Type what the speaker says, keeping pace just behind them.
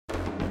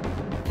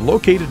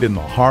Located in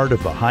the heart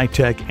of the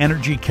high-tech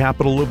energy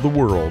capital of the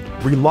world,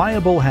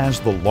 Reliable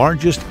has the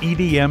largest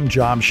EDM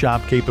job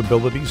shop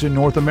capabilities in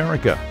North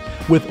America,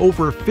 with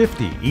over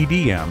 50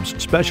 EDMs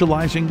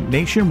specializing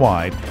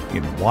nationwide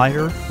in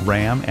wire,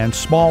 RAM, and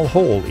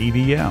small-hole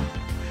EDM.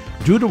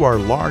 Due to our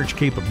large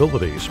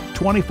capabilities,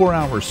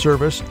 24-hour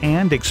service,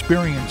 and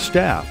experienced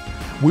staff,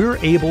 we're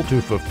able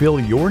to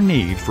fulfill your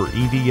need for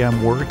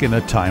EDM work in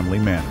a timely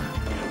manner,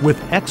 with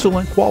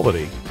excellent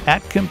quality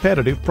at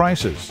competitive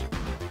prices.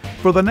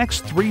 For the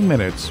next 3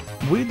 minutes,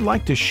 we'd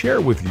like to share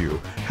with you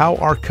how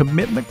our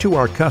commitment to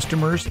our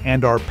customers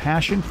and our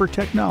passion for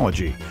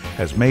technology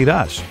has made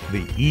us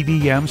the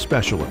EDM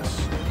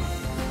specialists.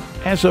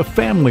 As a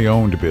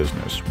family-owned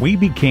business, we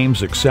became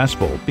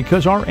successful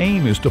because our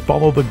aim is to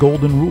follow the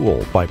golden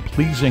rule by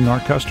pleasing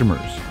our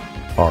customers.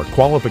 Our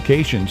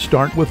qualifications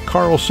start with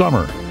Carl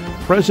Sommer,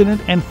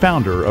 President and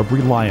founder of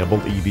Reliable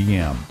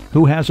EDM,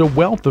 who has a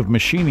wealth of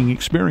machining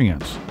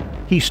experience.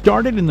 He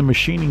started in the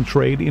machining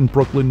trade in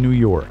Brooklyn, New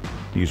York.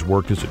 He's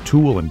worked as a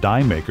tool and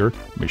die maker,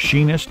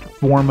 machinist,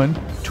 foreman,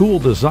 tool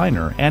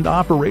designer, and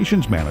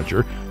operations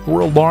manager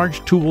for a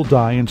large tool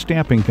die and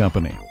stamping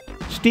company.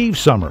 Steve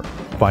Sommer,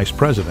 Vice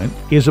President,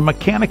 is a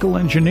mechanical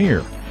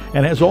engineer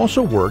and has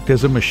also worked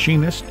as a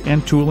machinist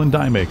and tool and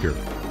die maker.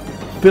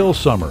 Phil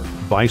Sommer,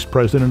 Vice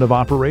President of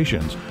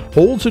Operations,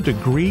 holds a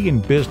degree in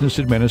business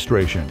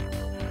administration.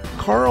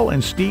 Carl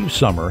and Steve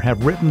Sommer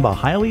have written the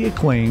highly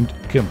acclaimed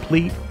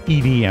Complete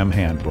EDM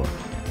Handbook.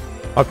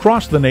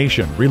 Across the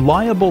nation,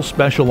 Reliable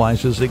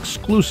specializes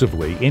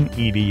exclusively in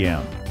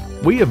EDM.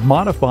 We have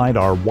modified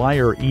our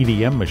wire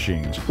EDM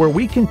machines where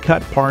we can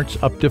cut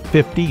parts up to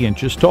 50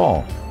 inches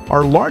tall.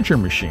 Our larger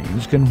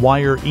machines can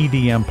wire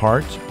EDM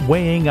parts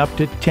weighing up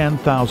to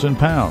 10,000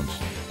 pounds.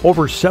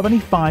 Over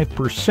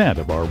 75%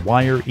 of our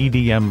wire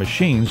EDM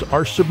machines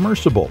are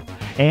submersible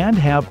and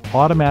have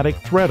automatic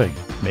threading,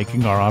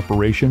 making our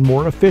operation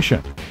more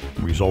efficient,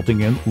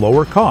 resulting in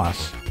lower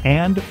costs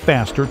and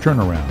faster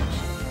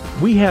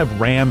turnarounds. We have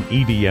RAM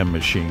EDM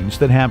machines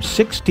that have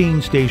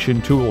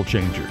 16-station tool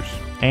changers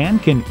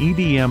and can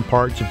EDM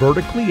parts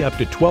vertically up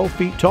to 12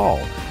 feet tall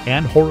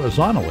and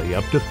horizontally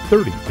up to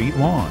 30 feet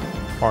long.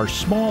 Our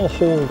small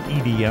hole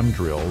EDM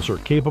drills are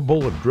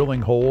capable of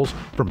drilling holes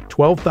from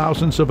 12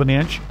 thousandths of an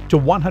inch to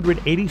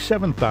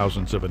 187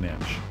 thousandths of an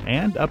inch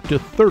and up to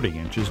 30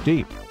 inches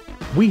deep.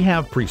 We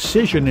have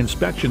precision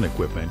inspection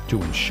equipment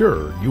to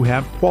ensure you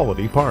have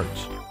quality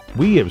parts.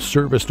 We have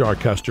serviced our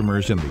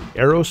customers in the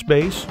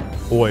aerospace,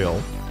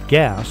 oil,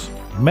 gas,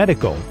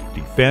 medical,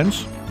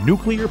 defense,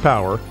 nuclear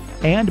power,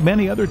 and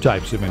many other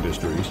types of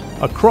industries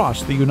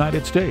across the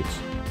United States.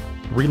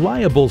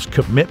 Reliable's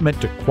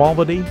commitment to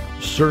quality,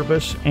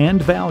 service,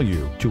 and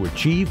value to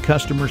achieve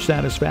customer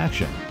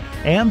satisfaction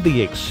and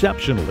the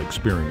exceptional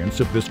experience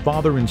of this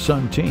father and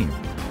son team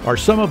are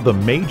some of the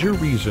major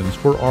reasons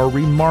for our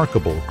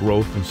remarkable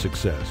growth and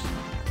success.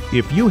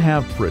 If you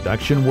have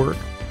production work,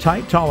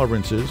 tight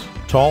tolerances,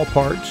 tall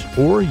parts,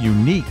 or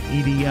unique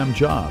EDM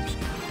jobs,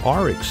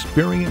 our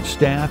experienced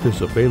staff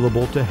is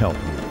available to help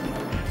you.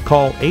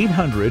 Call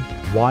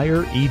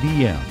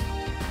 800-WIRE-EDM,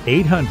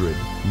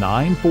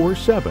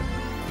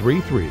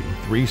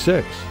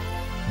 800-947-3336.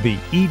 The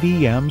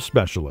EDM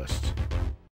Specialists.